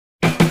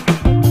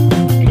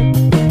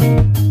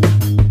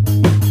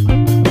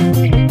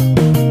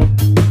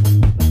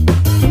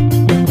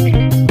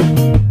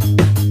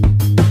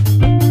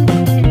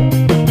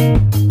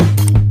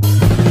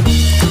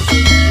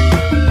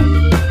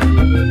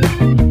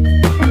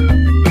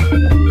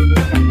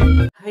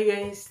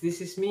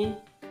this is me,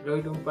 Roy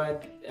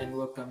Dumpad, and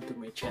welcome to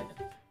my channel.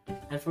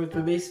 And for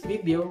today's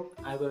video,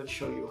 I will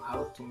show you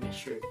how to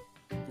measure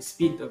the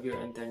speed of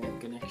your internet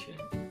connection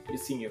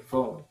using your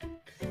phone.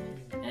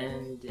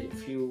 And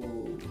if you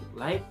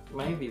like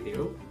my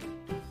video,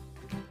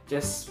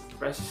 just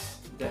press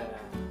the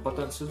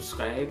button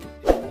subscribe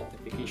and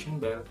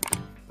notification bell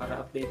para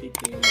updated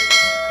kayo sa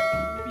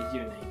aking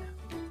video na ina.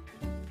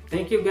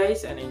 Thank you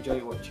guys and enjoy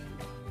watching.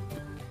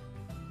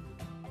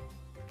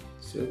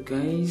 So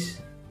guys,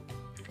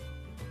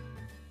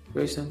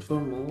 first and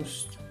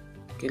foremost,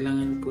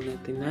 kailangan po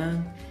natin ng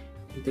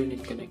internet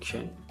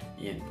connection.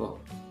 Ayan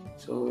po.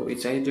 So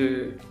it's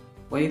either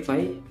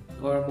Wi-Fi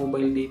or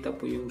mobile data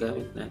po yung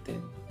gamit natin.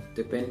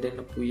 Depende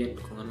na po yan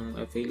kung anong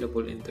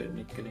available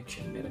internet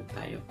connection meron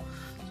tayo.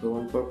 So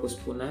ang purpose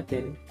po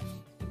natin,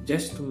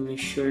 just to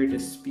measure the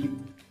speed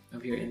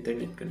of your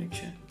internet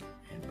connection.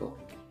 Ayan po.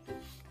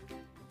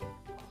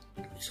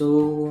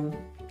 So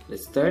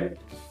let's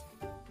start.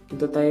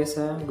 Punta tayo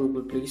sa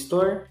Google Play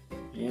Store.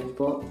 Ayan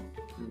po.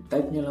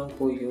 Type nyo lang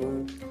po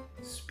yung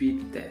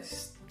speed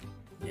test.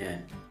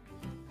 Ayan.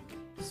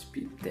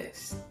 Speed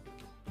test.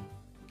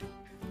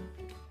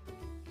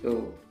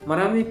 So,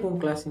 marami pong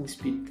klaseng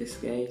speed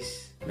test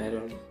guys.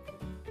 Merong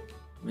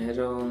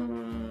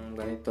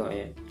ganito.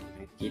 Ayan.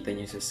 Nakikita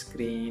nyo sa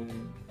screen.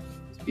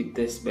 Speed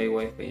test by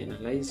Wi-Fi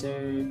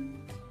analyzer.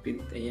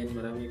 Speed, ayan,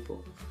 marami po.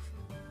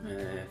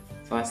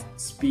 Fast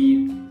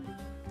speed.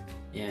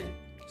 Ayan.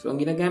 So, ang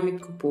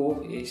ginagamit ko po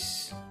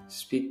is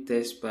speed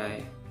test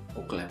by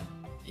Ookla.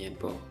 Ayan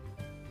po.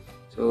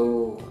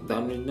 So,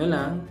 download na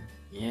lang.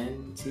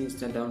 Ayan.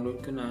 Since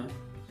na-download ko na.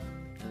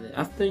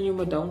 After nyo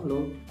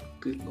ma-download,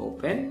 click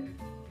open.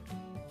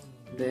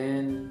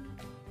 Then,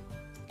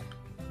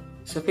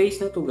 sa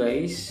face na to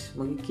guys,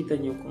 makikita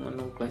nyo kung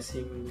anong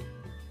klaseng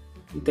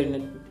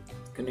internet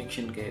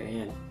connection kayo.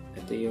 Ayan.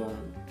 Ito yung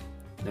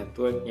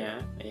network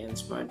niya. Ayan,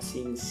 Smart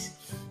SIMs.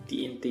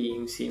 TNT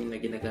yung SIM na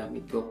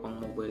ginagamit ko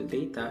pang mobile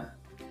data.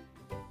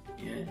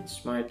 Ayan,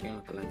 Smart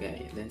yung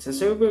nakalagay. Then sa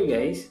server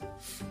guys,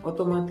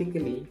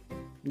 automatically,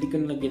 hindi ko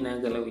na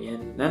ginagalaw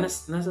yan.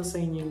 Nasa sa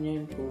inyo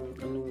yan kung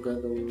anong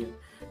gagawin nyo.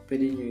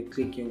 Pwede nyo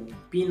i-click yung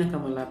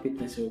pinakamalapit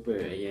na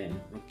server. Ayan,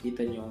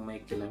 makikita nyo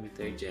may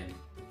kilometer dyan.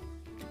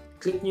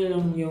 Click nyo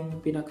lang yung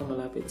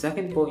pinakamalapit. Sa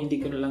akin po,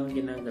 hindi ko na lang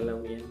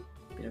ginagalaw yan.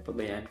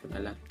 Pinapabayaan ko na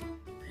lang.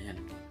 Ayan.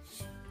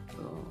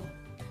 So,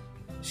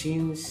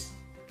 since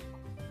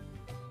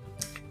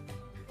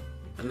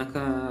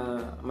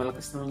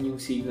malakas naman yung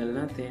signal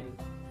natin,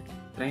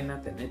 try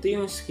natin. Ito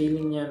yung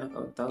scaling niya, naka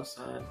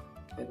 1,000,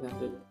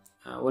 500.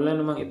 Wala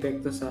namang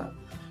epekto sa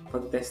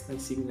pag-test ng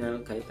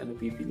signal kahit ano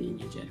pipiliin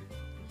nyo dyan.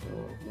 So,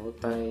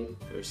 multi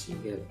or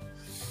single.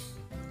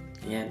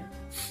 Ayan.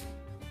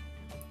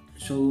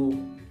 So,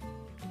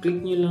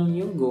 click nyo lang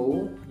yung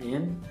go.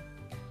 Ayan.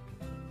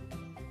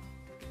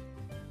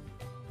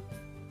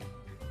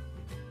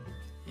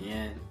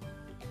 Ayan.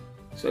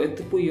 So,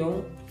 ito po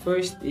yung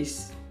first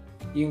is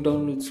yung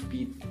download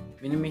speed.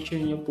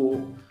 Minimeasure nyo po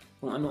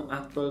kung anong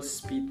actual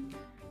speed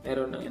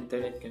meron ng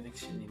internet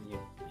connection ninyo.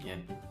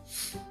 Ayan.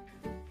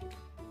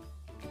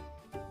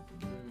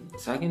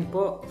 Sa akin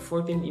po,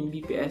 14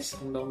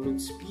 Mbps ang download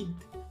speed.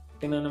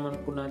 Tingnan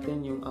naman po natin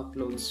yung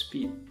upload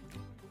speed.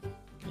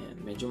 Ayan.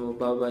 Medyo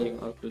mababa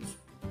yung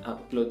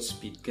upload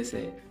speed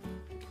kasi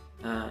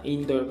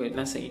indoor kayo.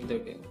 Nasa indoor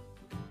kayo.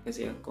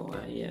 Kasi ako.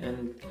 Ayan. And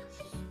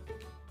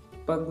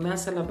pag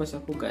nasa labas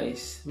ako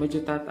guys,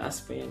 medyo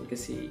tataas pa yan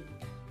kasi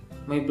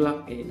may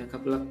block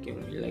naka-block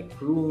yung like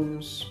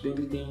rooms,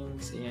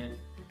 buildings, ayan.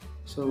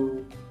 So,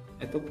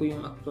 ito po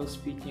yung actual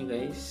speed niya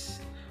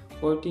guys.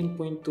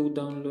 14.2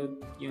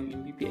 download yung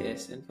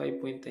Mbps and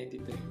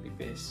 5.92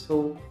 Mbps.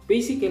 So,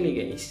 basically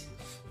guys,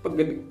 pag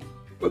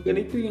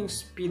ganito yung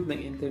speed ng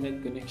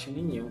internet connection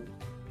ninyo,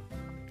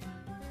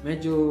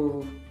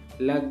 medyo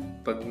lag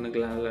pag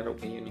naglalaro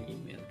kayo ng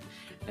email.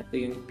 Ito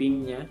yung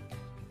ping niya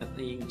at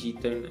yung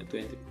jitter na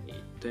 20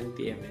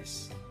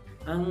 ms.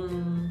 Ang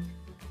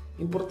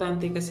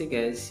importante kasi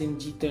guys, yung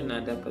jitter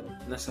na dapat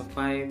nasa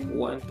 1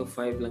 to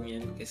 5 lang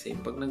yan kasi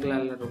pag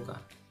naglalaro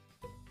ka,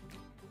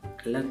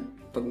 lag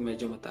pag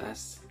medyo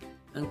mataas.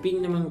 Ang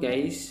ping naman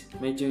guys,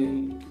 medyo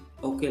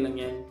okay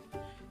lang yan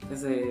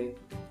kasi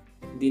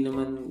hindi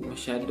naman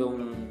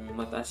masyadong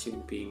mataas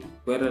yung ping.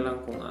 Pwera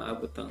lang kung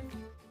aabot ng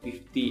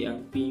 50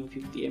 ang ping,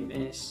 50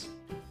 ms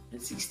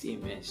and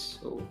 60 ms.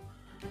 So,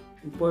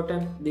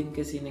 important din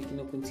kasi na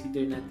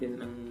kinoconsider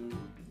natin ang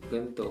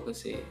ganito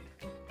kasi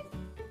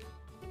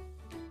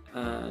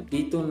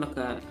dito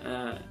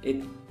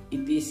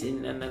it is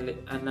in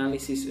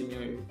analysis on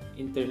your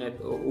internet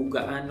o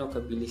gaano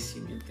kabilis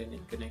yung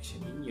internet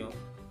connection ninyo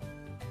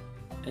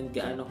and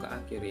gaano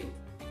ka-accurate.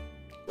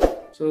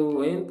 So,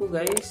 ayun po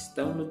guys,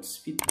 download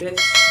speed test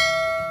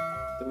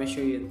to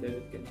measure your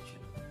internet connection.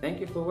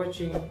 Thank you for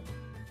watching.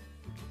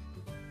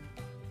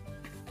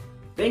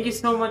 Thank you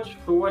so much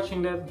for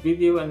watching that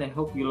video and I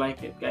hope you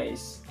like it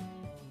guys.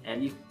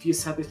 And if you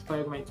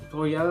satisfied my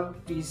tutorial,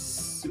 please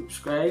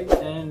subscribe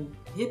and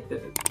hit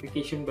the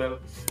notification bell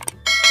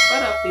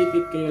para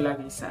updated kayo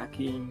lagi sa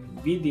aking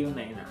video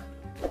na ina.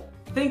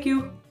 Thank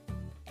you!